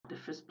The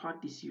first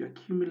part is you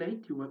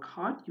accumulate, you work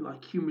hard, you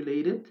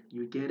accumulate it,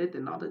 you get it,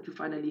 and now that you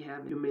finally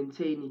have it, you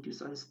maintain it, you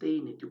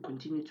sustain it, you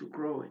continue to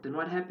grow it. Then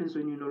what happens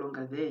when you're no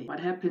longer there? What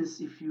happens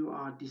if you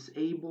are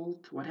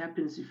disabled? What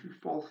happens if you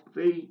fall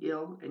very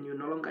ill and you're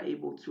no longer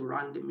able to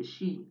run the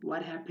machine?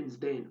 What happens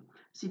then?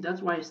 See,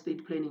 that's why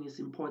estate planning is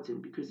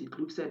important, because it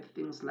looks at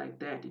things like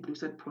that. It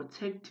looks at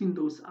protecting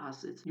those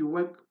assets. You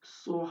work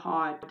so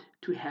hard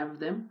to have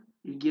them.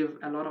 You give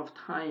a lot of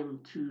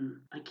time to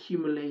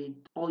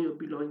accumulate all your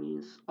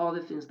belongings, all the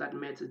things that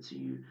matter to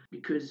you,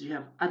 because you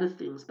have other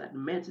things that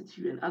matter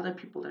to you and other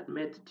people that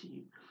matter to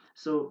you.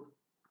 So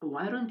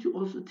why don't you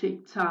also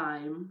take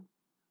time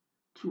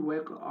to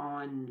work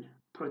on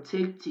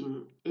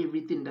protecting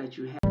everything that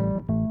you have?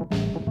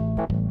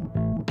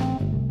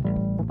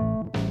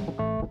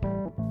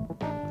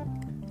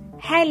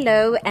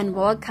 Hello and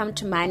welcome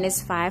to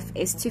Minus 5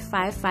 is to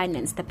 5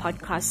 Finance, the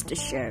podcast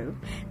show.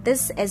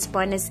 This is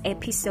bonus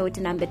episode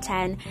number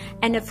 10,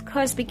 and of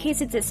course,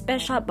 because it's a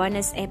special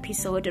bonus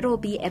episode, it will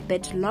be a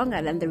bit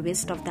longer than the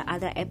rest of the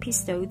other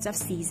episodes of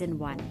season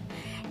 1.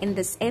 In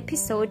this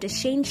episode,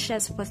 Shane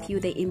shares with you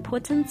the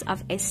importance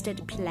of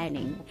estate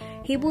planning.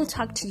 He will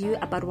talk to you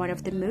about one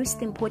of the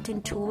most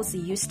important tools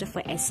used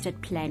for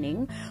estate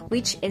planning,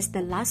 which is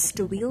the last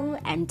will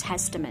and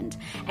testament,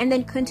 and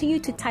then continue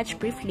to touch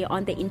briefly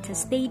on the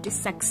Interstate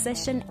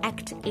Succession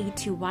Act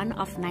 81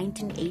 of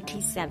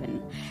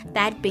 1987.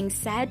 That being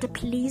said,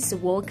 please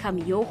welcome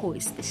your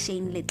host,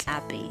 Shane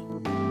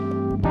Letlape.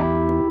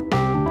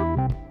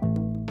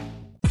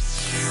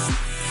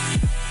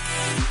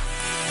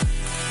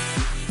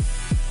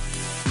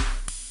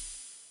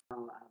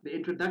 The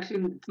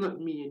introduction, it's not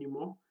me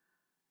anymore.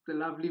 The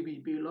lovely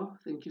Bibilo.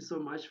 Thank you so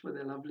much for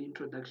the lovely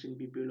introduction,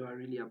 Bibilo. I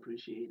really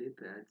appreciate it.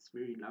 It's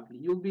very lovely.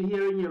 You'll be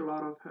hearing a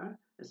lot of her,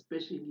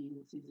 especially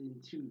in season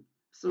 2.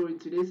 So in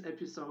today's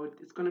episode,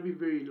 it's going to be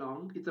very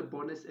long. It's a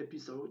bonus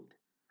episode.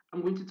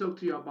 I'm going to talk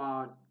to you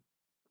about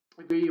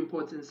a very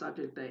important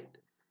subject that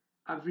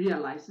I've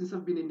realized since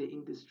I've been in the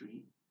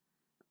industry.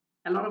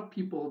 A lot of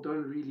people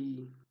don't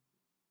really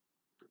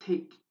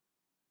take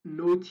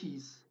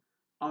notice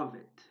of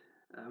it.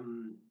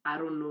 I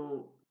don't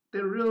know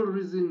the real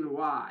reason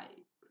why,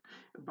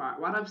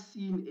 but what I've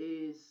seen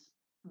is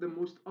the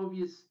most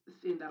obvious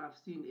thing that I've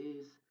seen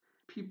is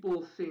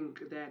people think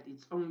that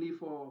it's only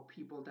for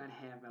people that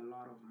have a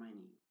lot of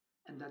money,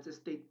 and that's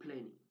estate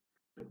planning.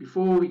 But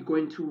before we go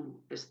into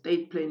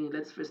estate planning,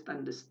 let's first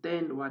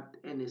understand what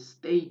an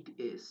estate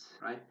is,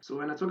 right? So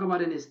when I talk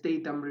about an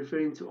estate, I'm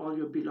referring to all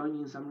your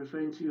belongings, I'm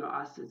referring to your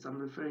assets, I'm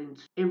referring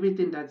to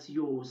everything that's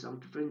yours.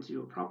 I'm referring to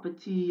your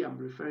property, I'm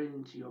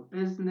referring to your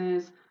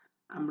business,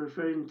 I'm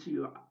referring to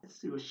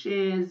your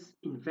shares,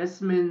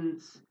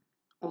 investments,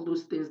 all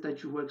those things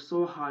that you work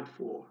so hard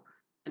for.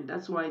 And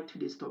that's why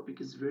today's topic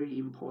is very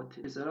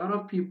important. There's a lot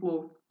of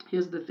people,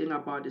 here's the thing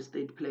about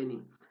estate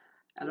planning.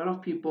 A lot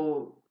of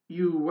people,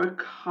 you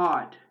work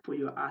hard for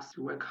your assets,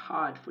 you work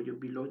hard for your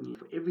belongings,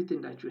 for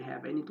everything that you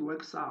have, and it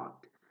works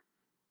out.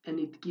 And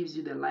it gives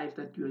you the life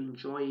that you're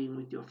enjoying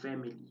with your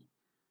family.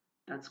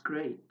 That's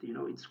great,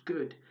 it's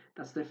good.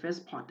 That's the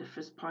first part. The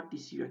first part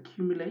is you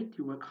accumulate,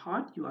 you work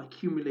hard, you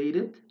accumulate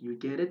it, you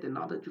get it, and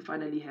now that you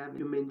finally have it,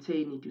 you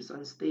maintain it, you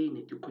sustain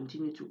it, you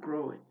continue to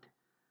grow it.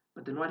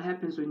 But then what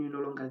happens when you're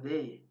no longer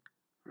there,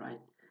 right?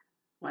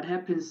 What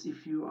happens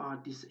if you are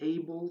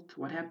disabled?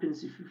 What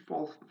happens if you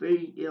fall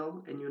very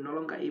ill and you're no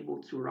longer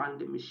able to run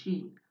the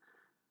machine?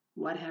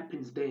 What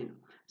happens then?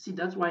 See,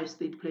 that's why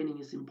estate planning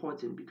is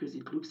important, because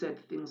it looks at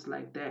things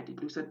like that.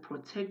 It looks at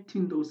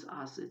protecting those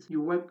assets.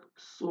 You work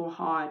so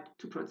hard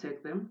to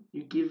protect them.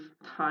 You give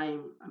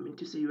time,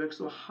 you work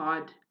so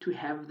hard to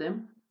have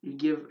them. You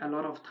give a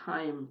lot of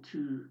time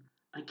to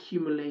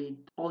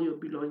accumulate all your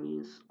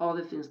belongings, all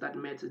the things that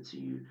matter to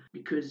you,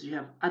 because you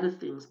have other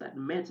things that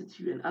matter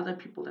to you and other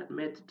people that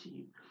matter to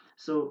you.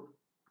 So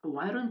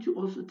why don't you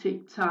also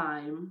take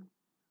time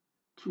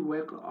to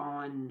work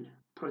on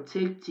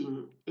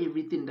protecting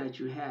everything that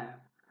you have?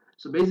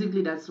 So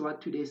basically, that's what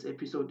today's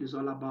episode is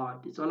all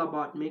about. It's all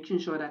about making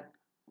sure that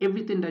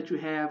everything that you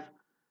have,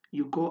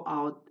 you go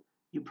out,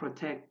 you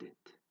protect it.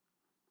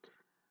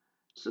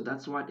 So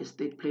that's what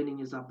estate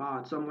planning is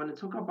about. So I'm going to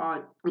talk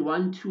about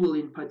one tool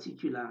in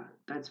particular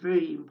that's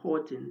very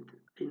important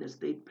in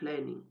estate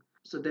planning.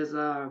 So there's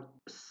a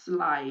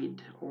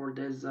slide, or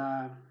there's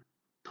a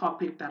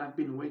topic that I've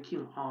been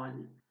working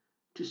on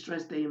to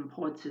stress the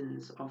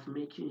importance of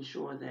making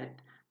sure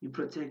that you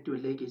protect your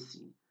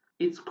legacy.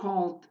 It's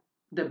called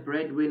the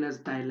breadwinner's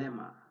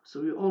dilemma.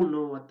 So we all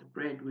know what the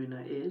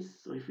breadwinner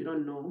is. So if you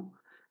don't know,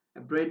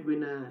 a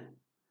breadwinner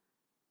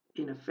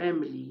in a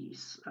family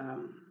is a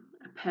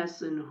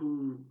person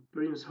who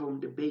brings home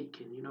the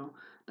bacon,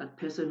 that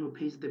person who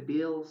pays the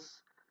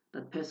bills,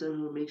 that person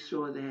who makes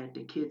sure that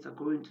the kids are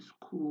going to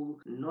school.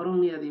 Not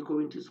only are they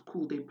going to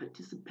school, they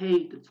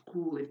participate at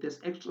school. If there's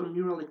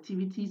extramural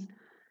activities,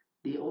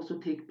 they also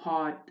take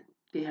part.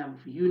 They have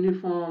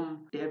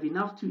uniform, they have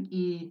enough to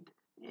eat,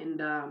 and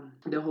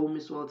the home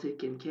is well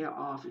taken care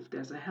of. If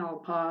there's a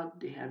helper,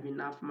 they have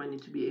enough money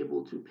to be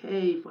able to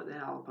pay for the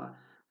helper,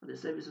 for the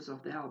services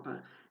of the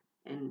helper.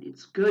 And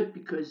it's good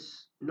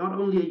because not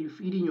only are you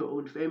feeding your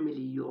own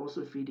family, you're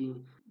also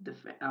feeding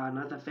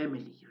another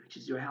family, which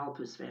is your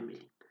helper's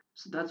family.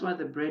 So that's why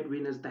the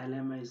breadwinner's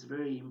dilemma is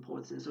very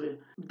important. So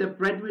the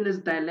breadwinner's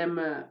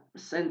dilemma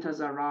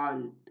centers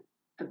around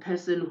a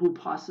person who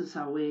passes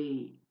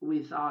away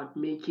without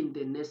making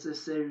the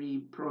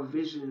necessary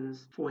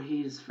provisions for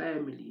his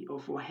family or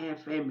for her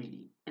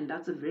family. And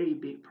that's a very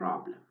big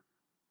problem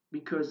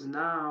because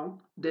now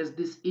there's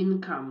this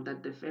income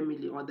that the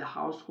family or the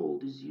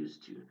household is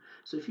used to.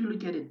 So if you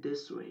look at it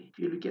this way, if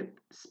you look at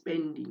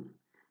spending,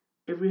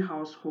 every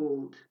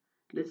household,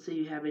 let's say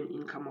you have an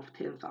income of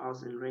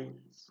 10,000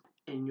 rands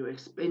and your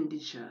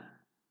expenditure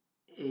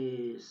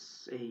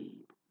is say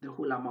the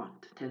whole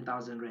amount,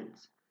 10,000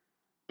 rands.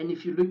 And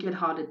if you look at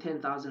how the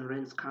 10,000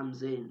 rands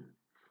comes in,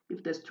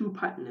 if there's two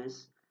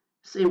partners,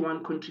 say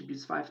one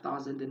contributes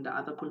 5,000 and the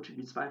other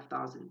contributes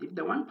 5,000. If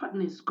the one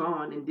partner is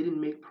gone and didn't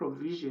make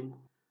provision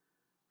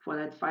for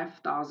that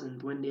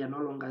 5,000 when they are no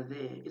longer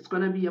there, it's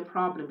going to be a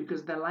problem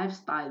because the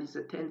lifestyle is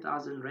a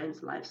 10,000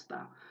 rands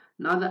lifestyle.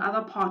 Now the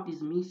other part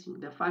is missing,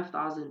 the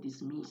 5,000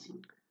 is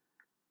missing.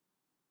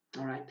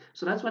 All right,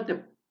 so that's what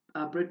the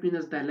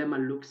breadwinner's dilemma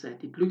looks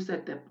at. It looks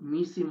at the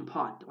missing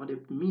part or the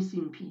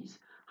missing piece.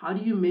 How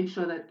do you make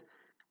sure that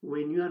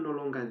when you are no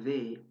longer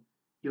there,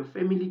 your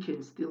family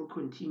can still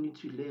continue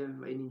to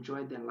live and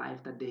enjoy the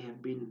life that they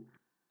have been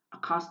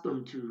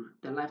accustomed to,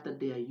 the life that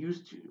they are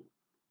used to?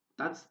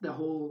 That's the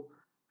whole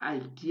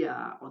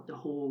idea or the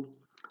whole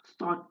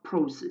thought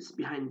process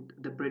behind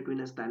the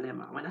breadwinner's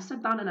dilemma. When I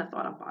sat down and I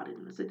thought about it,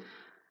 and I said,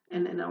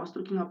 and I was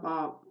talking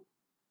about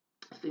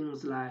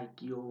things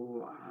like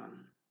your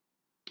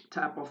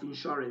type of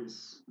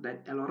insurance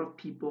that a lot of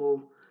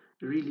people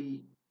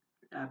really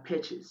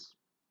purchase.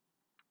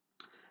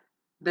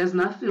 There's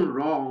nothing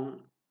wrong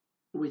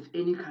with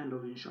any kind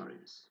of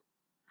insurance,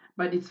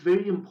 but it's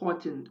very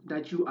important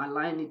that you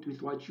align it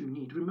with what you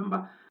need.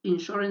 Remember,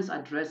 insurance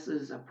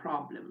addresses a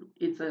problem.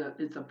 It's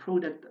a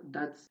product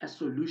that's a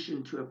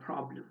solution to a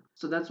problem.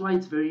 So that's why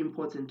it's very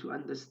important to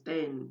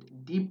understand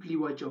deeply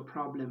what your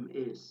problem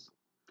is.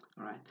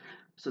 All right.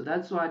 So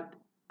that's what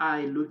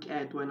I look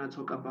at when I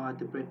talk about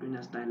the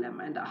breadwinner's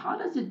dilemma. And how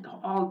does it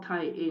all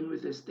tie in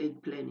with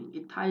estate planning?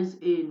 It ties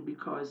in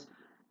because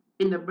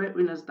in the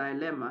breadwinner's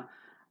dilemma,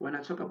 when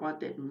I talk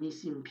about that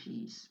missing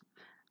piece,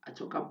 I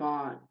talk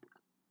about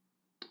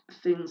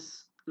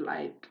things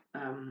like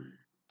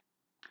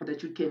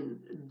that you can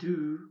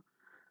do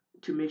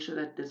to make sure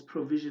that there's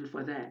provision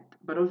for that.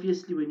 But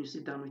obviously, when you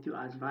sit down with your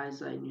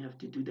advisor and you have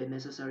to do the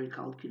necessary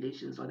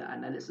calculations or the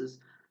analysis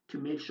to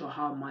make sure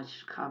how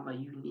much cover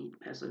you need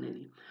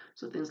personally.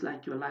 So things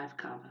like your life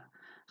cover.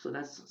 So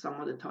that's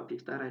some of the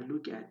topics that I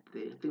look at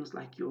there. Things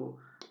like your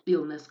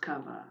illness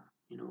cover,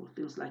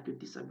 things like your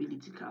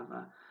disability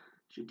cover.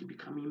 Should you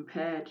become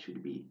impaired? Should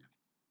you be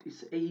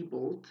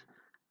disabled?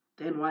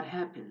 Then what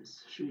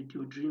happens? Should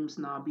your dreams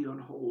now be on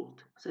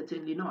hold?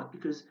 Certainly not,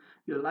 because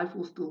your life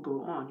will still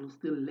go on. You'll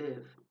still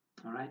live.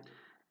 All right.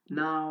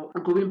 Now,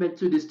 going back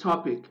to this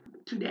topic,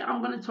 today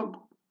I'm going to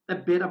talk a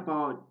bit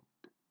about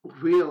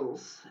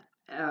wills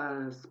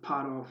as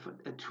part of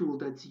a tool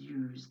that's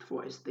used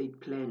for estate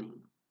planning.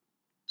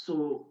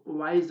 So,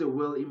 why is a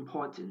will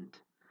important?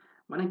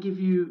 I want to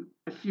give you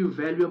a few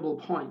valuable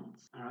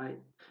points. All right.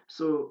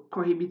 So,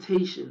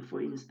 cohabitation,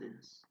 for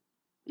instance,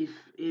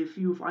 if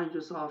you find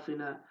yourself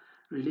in a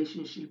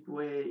relationship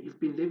where you've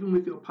been living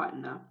with your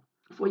partner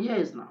for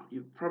years now,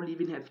 you probably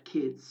even have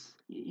kids,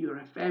 you're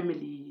a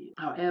family,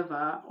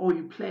 however, or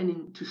you're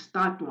planning to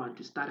start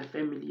a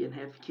family and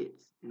have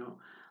kids,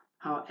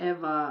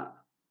 however,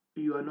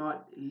 you are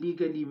not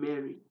legally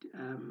married.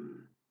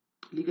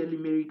 Legally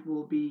married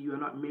will be you are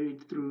not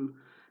married through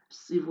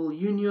civil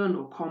union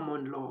or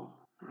common law,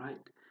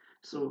 right?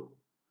 So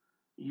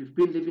you've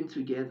been living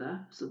together.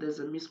 So there's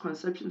a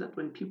misconception that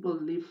when people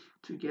live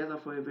together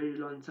for a very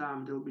long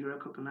time, they'll be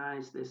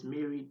recognized as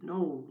married.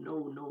 No,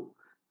 no, no.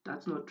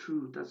 That's not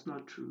true. That's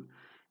not true.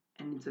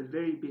 And it's a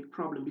very big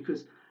problem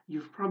because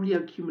you've probably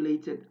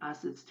accumulated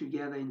assets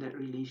together in that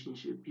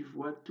relationship. You've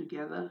worked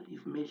together.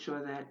 You've made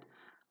sure that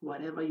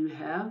whatever you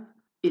have,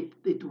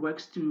 it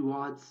works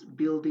towards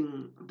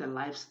building the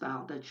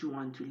lifestyle that you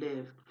want to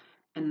live.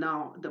 And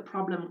now the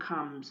problem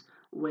comes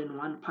when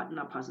one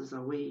partner passes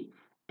away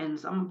and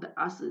some of the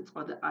assets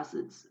or the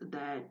assets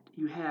that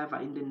you have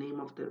are in the name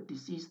of the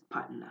deceased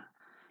partner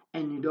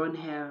and you don't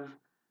have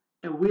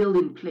a will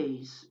in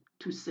place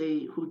to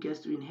say who gets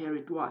to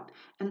inherit what.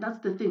 And that's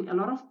the thing. A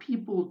lot of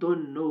people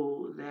don't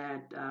know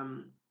that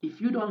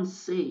if you don't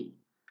say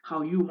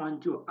how you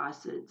want your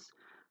assets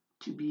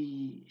to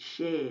be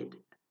shared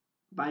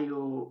by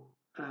your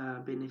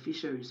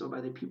beneficiaries or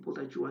by the people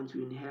that you want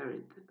to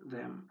inherit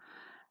them,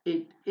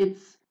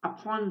 it's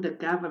upon the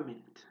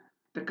government.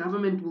 The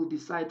government will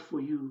decide for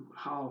you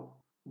how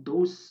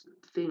those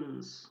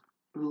things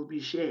will be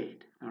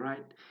shared, all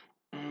right?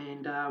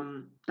 And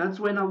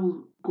that's when I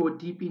will go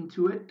deep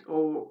into it,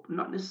 or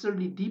not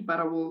necessarily deep, but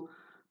I will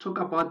talk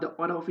about the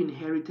order of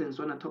inheritance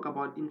when I talk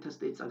about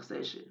interstate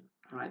succession,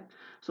 right?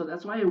 So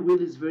that's why a will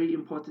is very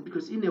important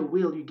because in a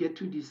will, you get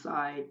to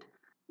decide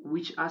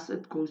which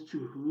asset goes to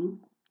who.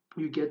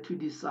 You get to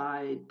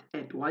decide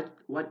at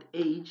what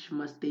age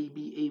must they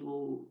be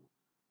able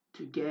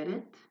to get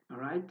it, all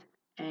right?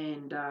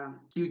 And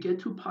you get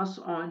to pass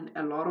on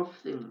a lot of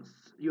things,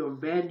 your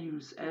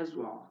values as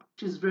well,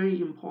 which is very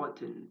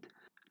important.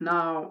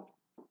 Now,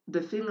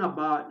 the thing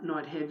about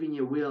not having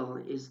a will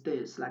is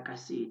this, like I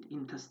said,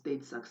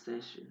 interstate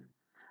succession.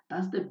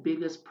 That's the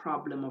biggest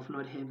problem of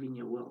not having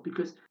a will.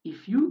 Because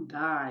if you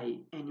die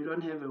and you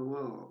don't have a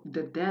will,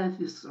 the death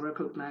is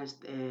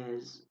recognized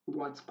as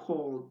what's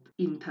called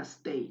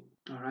interstate.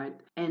 All right.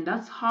 And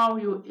that's how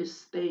your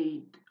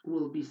estate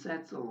will be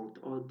settled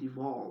or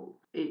devolved.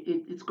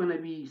 It's going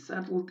to be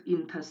settled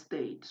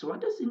interstate. So, what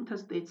does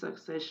interstate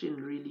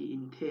succession really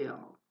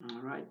entail?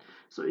 All right.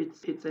 So,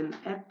 it's an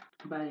act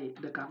by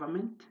the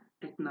government,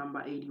 Act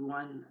number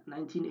 81,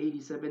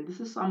 1987. This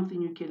is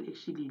something you can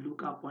actually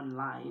look up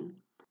online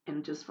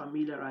and just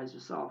familiarize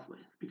yourself with,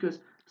 because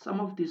some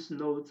of these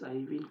notes I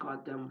even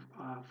got them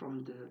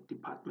from the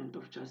Department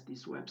of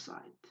Justice website.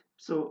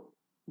 So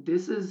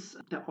this is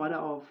the order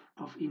of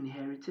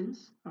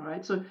inheritance. All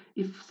right, so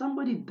if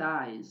somebody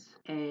dies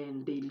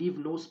and they leave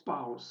no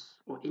spouse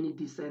or any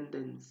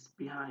descendants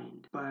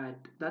behind, but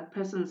that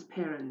person's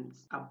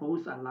parents are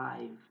both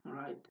alive, all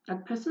right,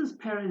 that person's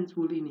parents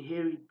will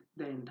inherit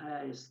the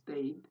entire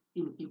estate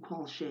in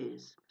equal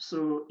shares.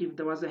 So if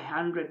there was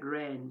 100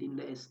 rand in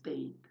the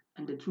estate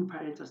and the two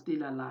parents are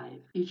still alive,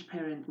 each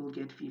parent will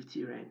get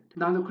 50 rand.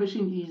 Now the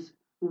question is,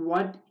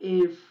 what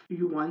if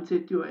you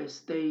wanted your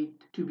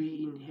estate to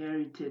be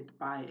inherited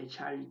by a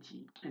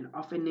charity, an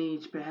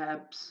orphanage,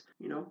 perhaps,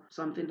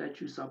 something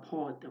that you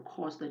support, a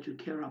cause that you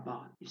care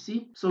about? You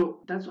see? So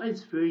that's why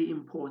it's very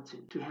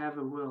important to have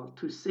a will,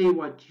 to say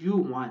what you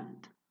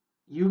want.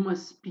 You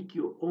must speak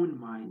your own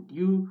mind.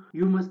 You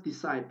must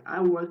decide, I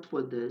worked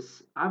for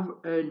this, I've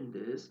earned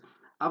this,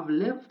 I've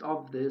lived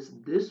off this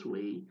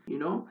way,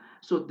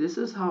 so this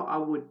is how I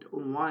would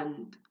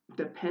want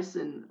the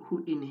person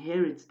who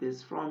inherits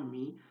this from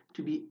me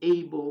to be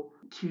able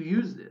to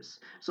use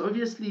this. So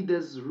obviously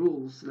there's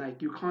rules,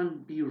 like you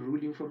can't be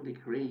ruling from the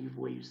grave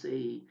where you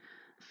say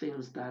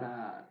things that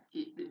are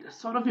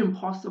sort of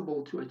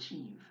impossible to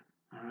achieve.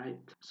 All right.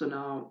 So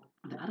now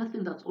the other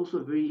thing that's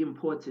also very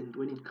important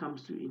when it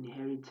comes to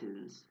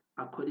inheritance,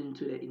 according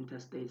to the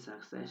interstate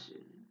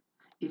succession,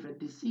 if a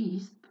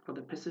deceased or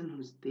the person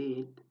who's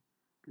dead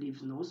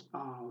leaves no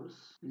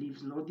spouse,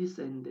 leaves no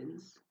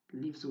descendants,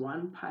 leaves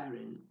one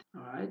parent,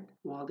 all right,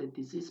 while the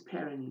deceased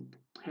parent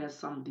has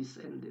some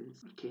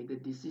descendants. Okay, the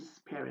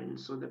deceased parent,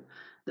 so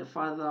the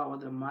father or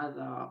the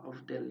mother of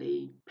the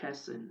late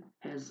person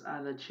has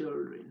other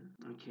children.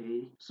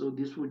 Okay, so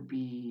this would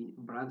be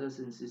brothers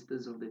and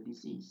sisters of the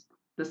deceased.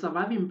 The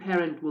surviving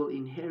parent will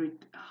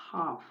inherit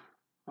half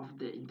of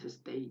the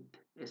interstate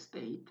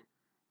estate,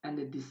 and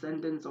the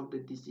descendants of the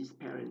deceased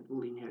parent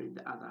will inherit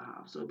the other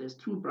half. So there's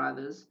two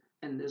brothers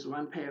and there's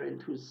one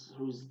parent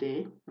who's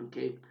dead.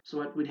 Okay, so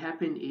what would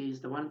happen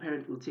is the one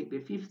parent will take the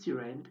 50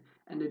 rand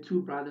and the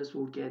two brothers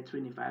will get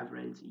 25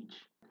 rands each.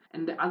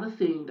 And the other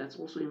thing that's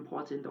also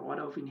important, the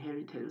order of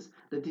inheritance,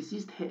 the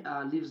deceased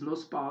leaves no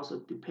spouse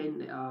or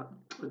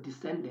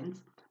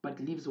descendants, but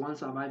leaves one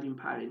surviving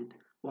parent,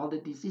 while the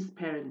deceased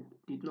parent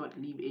did not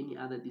leave any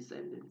other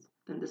descendants.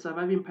 Then the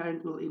surviving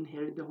parent will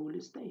inherit the whole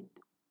estate.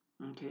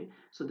 Okay,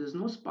 so there's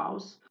no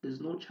spouse, there's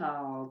no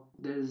child,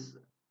 there's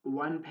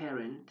one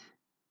parent,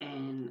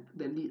 and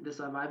the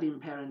surviving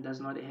parent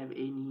does not have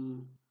any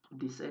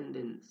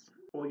descendants,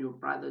 or your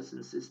brothers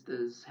and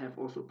sisters have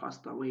also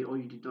passed away, or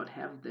you did not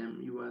have them,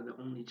 you are the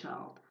only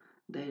child,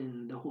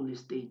 then the whole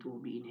estate will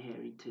be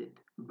inherited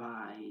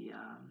by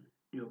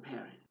your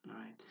parent,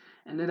 right?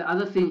 And then the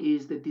other thing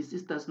is the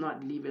deceased does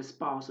not leave a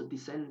spouse or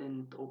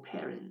descendant or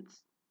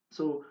parents.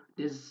 So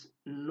there's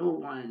no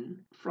one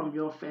from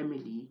your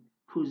family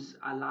who's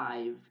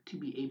alive to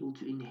be able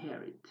to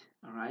inherit,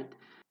 all right,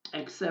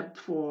 except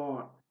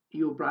for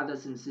your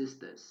brothers and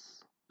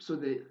sisters. So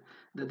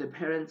the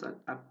parents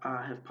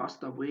have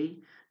passed away,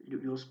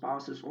 your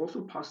spouse has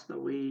also passed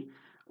away,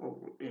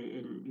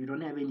 and you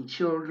don't have any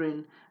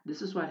children.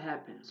 This is what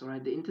happens. All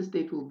right, the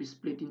interstate will be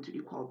split into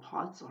equal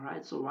parts. All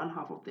right, so one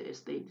half of the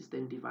estate is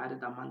then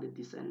divided among the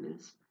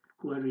descendants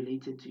who are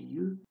related to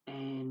you,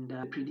 and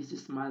the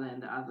predeceased mother,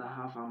 and the other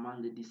half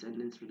among the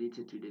descendants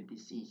related to the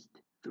deceased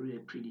through the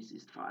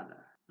predeceased father.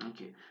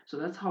 Okay, so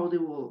that's how they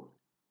will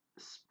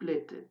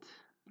split it.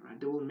 Right,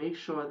 they will make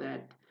sure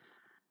that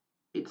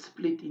it's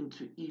split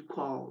into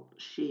equal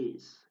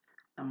shares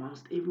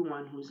amongst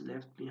everyone who's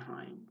left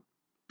behind.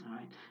 All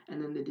right,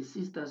 and then the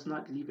deceased does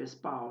not leave a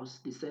spouse,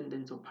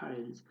 descendants, or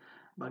parents,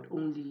 but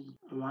only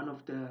one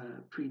of the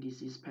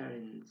predeceased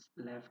parents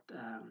left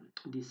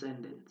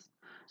descendants.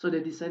 So the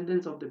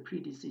descendants of the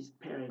predeceased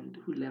parent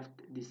who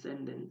left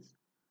descendants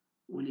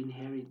will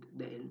inherit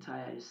the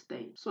entire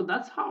estate. So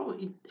that's how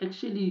it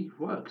actually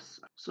works.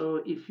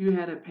 So if you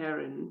had a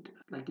parent,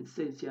 like it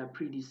says here,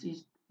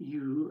 predeceased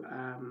you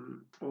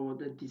or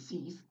the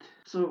deceased,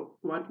 so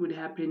what would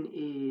happen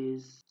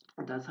is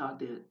that's how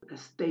the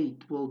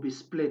estate will be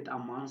split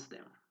amongst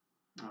them.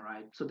 All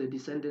right, so the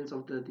descendants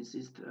of the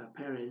deceased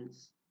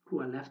parents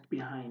who are left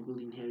behind will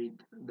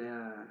inherit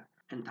the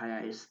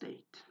entire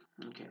estate.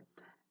 Okay.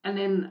 And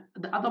then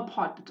the other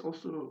part that's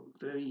also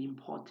very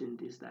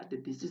important is that the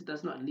deceased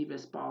does not leave a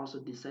spouse or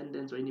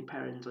descendants or any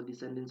parents or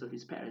descendants of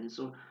his parents.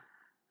 So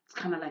it's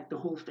kind of like the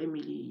whole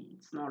family,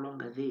 it's no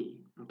longer there.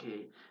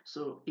 Okay.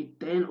 So it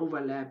then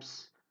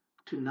overlaps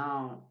to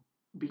now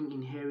being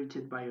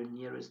inherited by your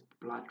nearest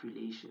blood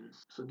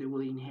relations. So they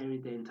will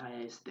inherit the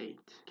entire estate.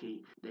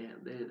 Okay.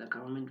 The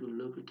government will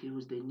look, okay,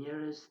 who's the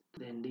nearest,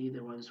 then they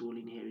the ones who will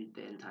inherit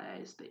the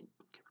entire estate.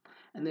 Okay.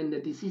 And then the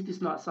deceased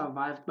is not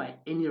survived by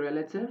any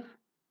relative.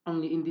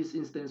 Only in this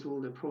instance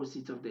will the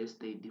proceeds of the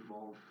estate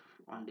devolve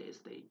on the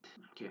estate.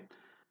 Okay.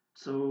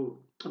 So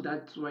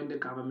that's when the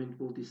government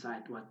will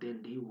decide what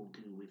then they will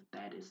do with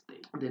that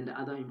estate. Then the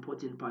other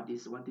important part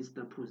is what is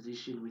the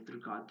position with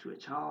regard to a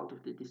child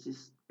of the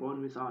deceased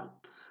born without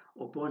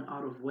or born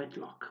out of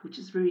wedlock, which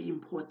is very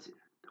important.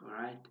 All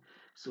right.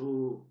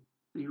 So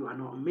you are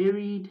not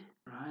married,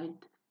 right?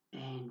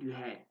 And you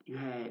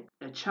had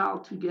a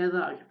child together,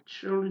 you have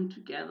children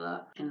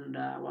together, and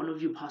one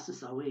of you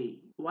passes away.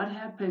 What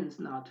happens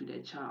now to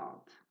that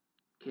child?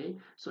 Okay,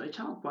 so a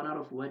child born out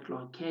of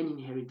wedlock can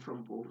inherit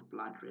from both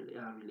blood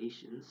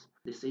relations,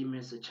 the same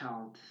as a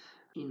child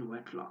in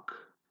wedlock.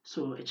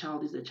 So a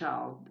child is a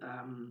child.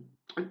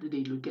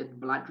 They look at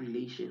blood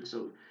relations.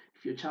 So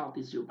if your child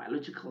is your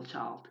biological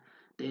child,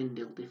 then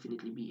they'll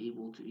definitely be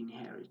able to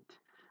inherit.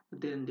 But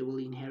then they will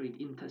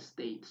inherit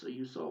interstate. So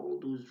you saw all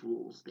those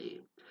rules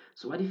there.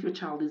 So what if your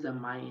child is a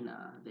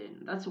minor?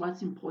 Then that's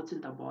what's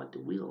important about the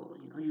will.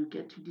 You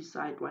get to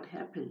decide what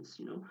happens.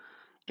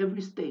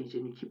 Every stage,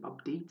 and you keep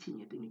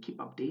updating it and you keep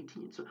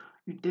updating it. So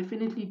you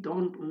definitely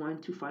don't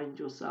want to find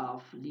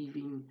yourself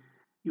leaving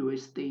your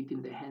estate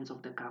in the hands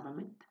of the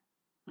government.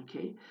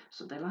 Okay,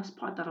 so the last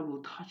part that I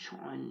will touch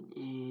on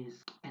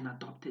is an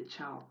adopted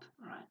child.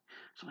 Right,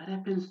 so what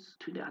happens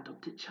to the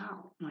adopted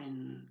child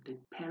when the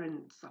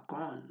parents are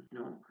gone?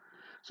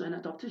 So an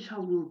adopted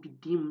child will be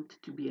deemed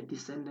to be a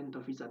descendant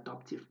of his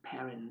adoptive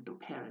parent or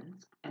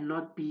parents and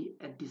not be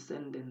a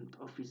descendant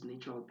of his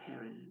natural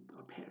parent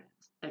or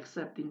parents,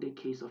 except in the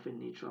case of a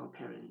natural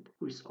parent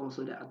who is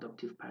also the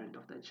adoptive parent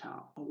of the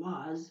child or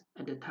was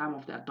at the time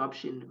of the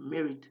adoption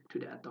married to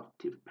the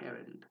adoptive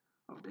parent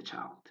of the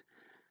child.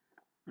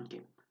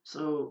 Okay,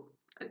 so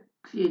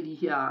clearly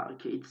here,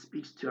 okay, it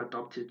speaks to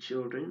adopted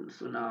children.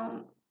 So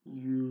now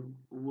you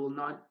will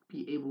not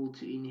be able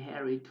to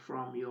inherit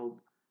from your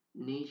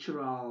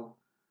natural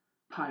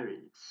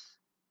parents.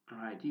 All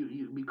right,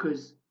 you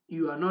because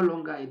you are no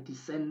longer a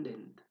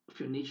descendant of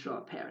your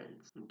natural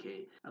parents.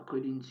 Okay,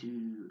 according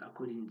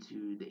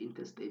to the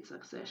interstate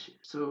succession.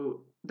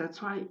 So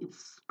that's why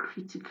it's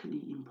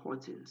critically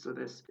important. So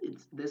there's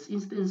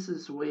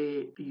instances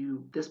where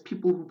there's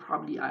people who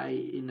probably are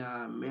in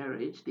a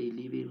marriage, they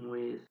living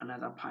with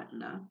another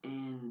partner,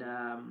 and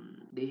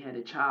they had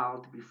a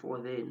child before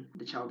then.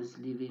 The child is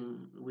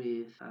living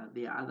with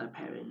their other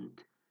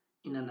parent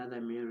in another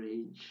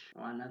marriage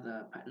or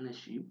another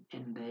partnership,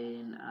 and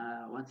then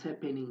what's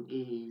happening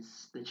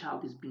is the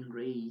child is being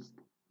raised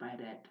by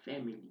that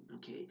family.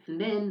 Okay, and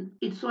then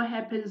it so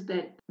happens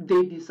that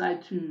they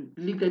decide to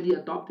legally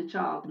adopt the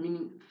child,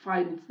 meaning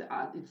fine,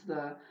 it's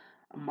the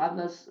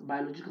mother's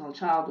biological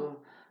child, or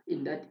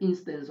in that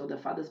instance, or the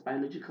father's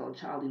biological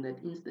child in that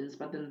instance.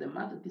 But then the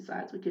mother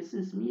decides, okay,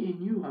 since me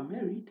and you are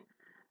married,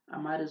 I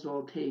might as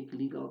well take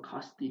legal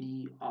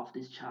custody of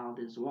this child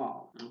as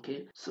well.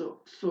 Okay,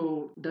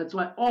 so that's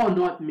why, or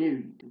not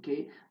married.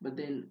 Okay, but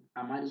then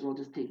I might as well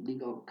just take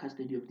legal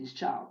custody of this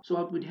child. So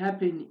what would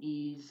happen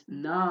is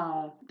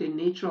now the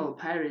natural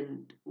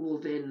parent will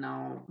then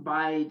now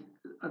by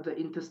the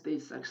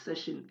Interstate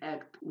Succession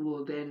Act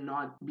will then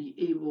not be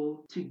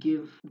able to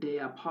give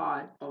their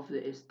part of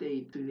the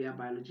estate to their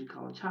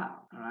biological child,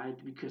 all right?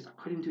 Because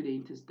according to the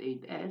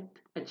Interstate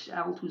Act, a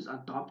child who's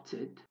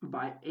adopted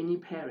by any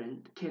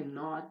parent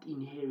cannot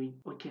inherit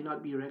or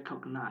cannot be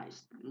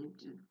recognized.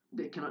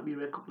 They cannot be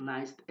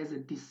recognized as a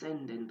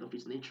descendant of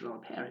his natural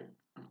parent.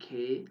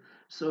 Okay,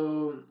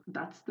 so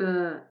that's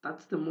the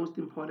most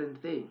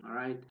important thing, all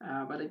right.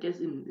 But I guess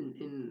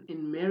in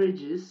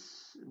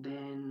marriages,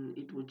 then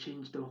it will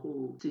change the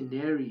whole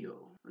scenario.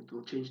 It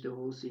will change the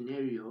whole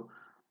scenario.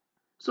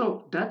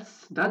 So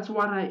that's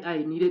what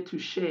I needed to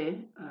share.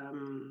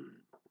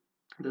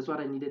 That's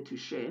what I needed to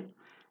share.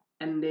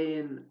 And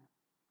then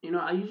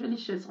I usually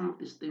share some of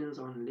these things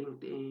on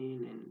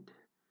LinkedIn, and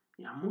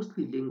yeah,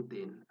 mostly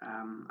LinkedIn.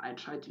 I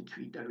try to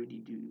tweet, I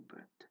really do,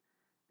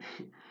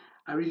 but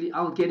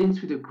I'll get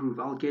into the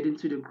groove. I'll get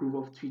into the groove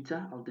of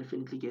Twitter. I'll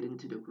definitely get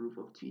into the groove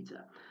of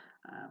Twitter.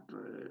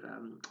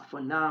 But for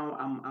now,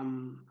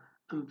 I'm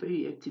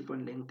very active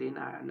on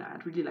LinkedIn, and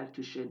I'd really like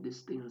to share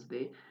these things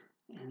there.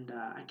 And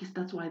I guess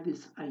that's why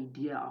this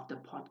idea of the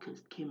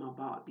podcast came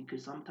about,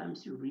 because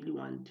sometimes you really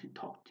want to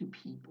talk to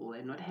people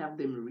and not have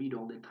them read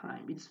all the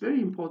time. It's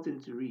very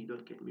important to read,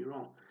 don't get me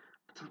wrong.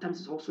 But sometimes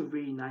it's also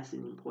very nice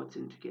and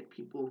important to get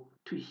people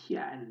to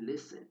hear and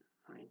listen,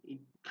 right?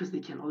 Because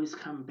they can always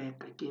come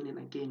back again and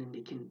again, and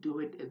they can do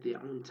it at their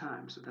own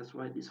time. So that's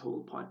why this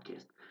whole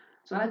podcast.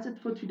 So that's it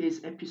for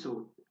today's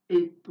episode.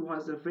 it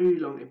was a very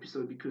long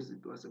episode because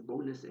it was a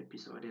bonus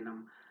episode, and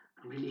I'm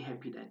really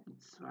happy that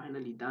it's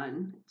finally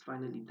done. It's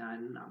finally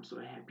done. I'm so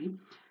happy.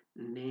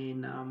 And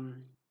then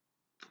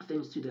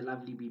thanks to the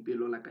lovely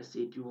Bibelo, like I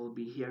said, you will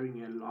be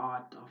hearing a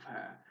lot of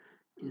her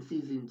in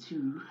season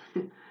 2.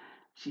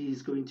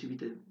 She's going to be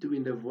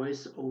doing the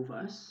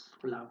voiceovers.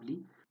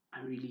 Lovely.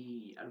 I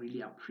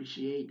really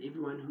appreciate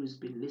everyone who's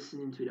been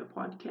listening to the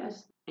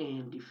podcast.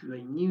 And if you are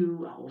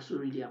new, I also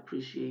really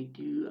appreciate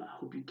you. I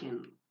hope you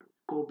can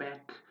go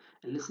back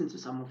and listen to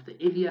some of the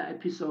earlier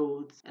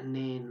episodes and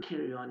then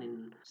carry on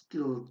and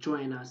still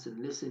join us and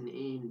listen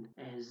in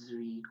as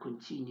we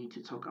continue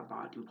to talk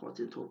about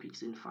important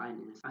topics in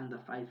finance under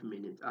 5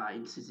 minutes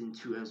in season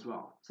 2 as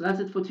well. So that's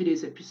it for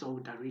today's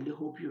episode. I really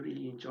hope you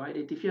really enjoyed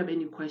it. If you have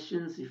any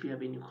questions, if you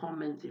have any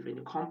comments, if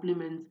any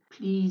compliments,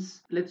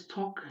 please let's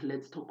talk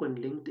on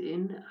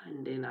LinkedIn.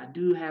 And then I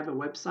do have a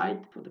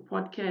website for the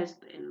podcast,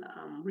 and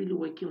I'm really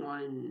working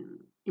on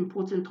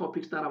important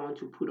topics that I want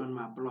to put on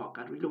my blog.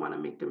 I really want to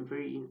make them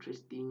very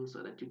interesting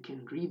so that you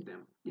can read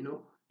them.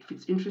 If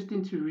it's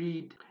interesting to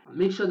read,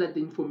 make sure that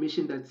the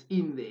information that's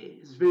in there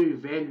is very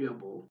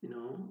valuable.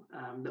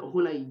 The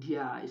whole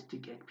idea is to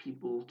get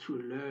people to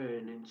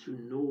learn and to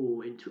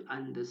know and to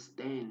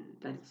understand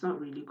that it's not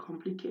really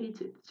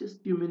complicated. It's just a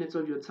few minutes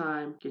of your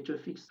time, get your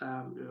things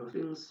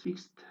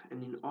fixed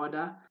and in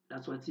order.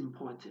 That's what's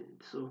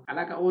important. So,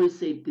 like I always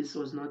say, this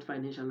was not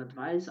financial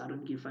advice. I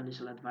don't give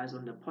financial advice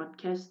on the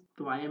podcast,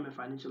 though I am a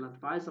financial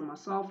advisor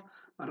myself.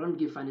 I don't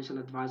give financial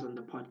advice on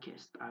the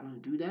podcast. I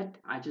don't do that.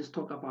 I just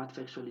talk about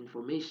factual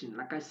information.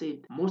 Like I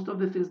said, most of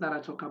the things that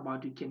I talk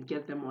about, you can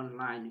get them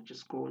online. You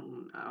just go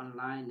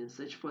online and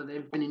search for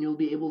them, and then you'll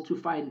be able to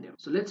find them.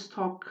 So let's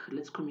talk,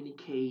 let's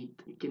communicate.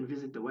 You can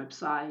visit the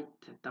website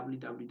at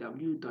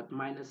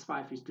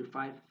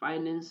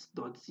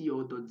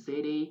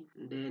www.-5is-to-5finance.co.za.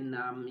 And then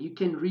you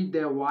can read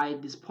there why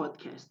this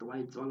podcast, why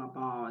it's all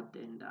about,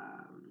 and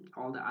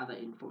all the other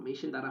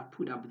information that I've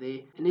put up there.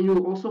 And then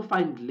you'll also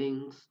find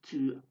links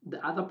to the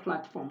other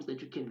platforms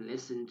that you can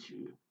listen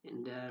to.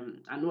 And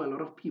I know a lot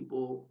of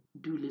people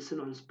do listen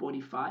on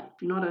Spotify.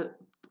 If you're not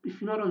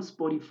on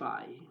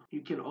Spotify,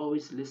 you can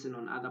always listen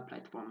on other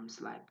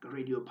platforms like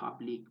Radio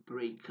Public,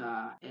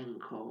 Breaker,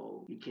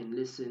 Anchor. You can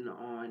listen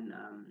on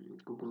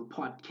Google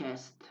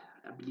Podcast.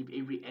 I believe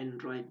every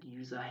Android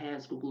user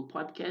has Google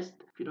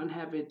Podcast. If you don't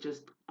have it,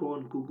 just go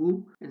on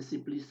Google and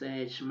simply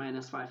search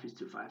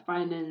 -5is-to-5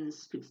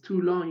 finance. If it's too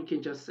long, you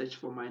can just search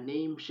for my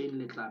name, Shane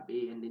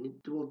Letlabe, and then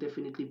it will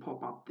definitely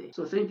pop up there.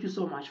 So thank you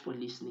so much for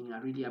listening. I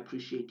really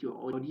appreciate your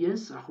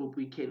audience. I hope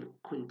we can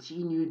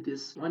continue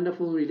this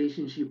wonderful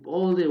relationship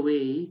all the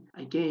way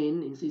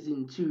again in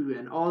season 2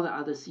 and all the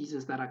other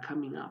seasons that are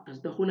coming up.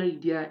 Because the whole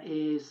idea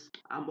is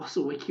I'm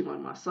also working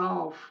on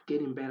myself,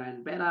 getting better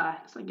and better.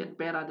 As I get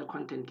better, the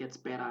content gets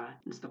better.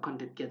 As the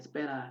content gets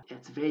better,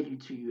 it's value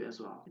to you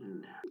as well.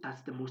 And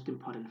that's the most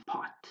important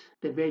part,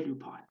 the value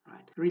part,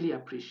 right? Really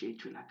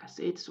appreciate you, like I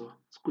said. So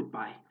it's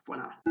goodbye for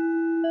now.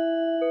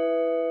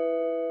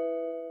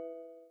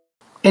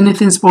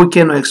 Anything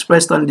spoken or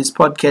expressed on this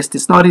podcast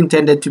is not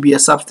intended to be a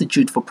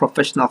substitute for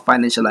professional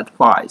financial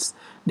advice.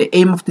 The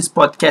aim of this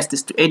podcast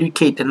is to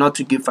educate and not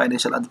to give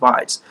financial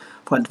advice.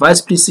 For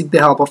advice, please seek the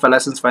help of a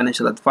licensed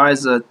financial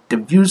advisor. The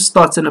views,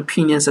 thoughts, and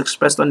opinions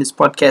expressed on this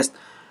podcast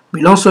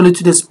belong solely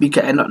to the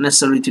speaker and not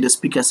necessarily to the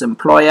speaker's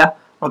employer,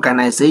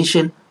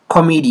 organization,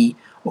 committee,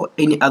 or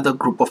any other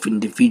group of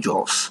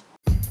individuals.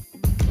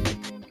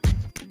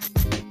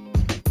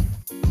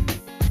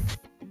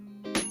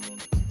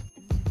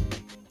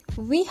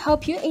 We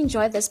hope you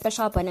enjoyed this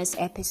special bonus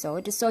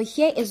episode. So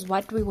here is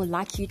what we would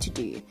like you to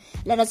do.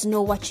 Let us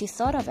know what you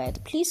thought of it.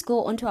 Please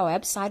go onto our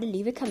website and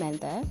leave a comment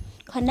there.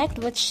 Connect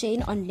with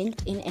Shane on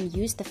LinkedIn and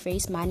use the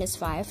phrase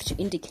 -5 to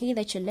indicate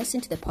that you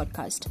listen to the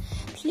podcast.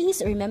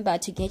 Please remember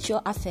to get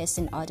your affairs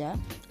in order.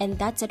 And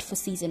that's it for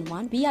season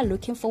 1. We are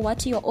looking forward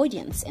to your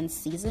audience in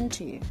season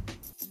 2.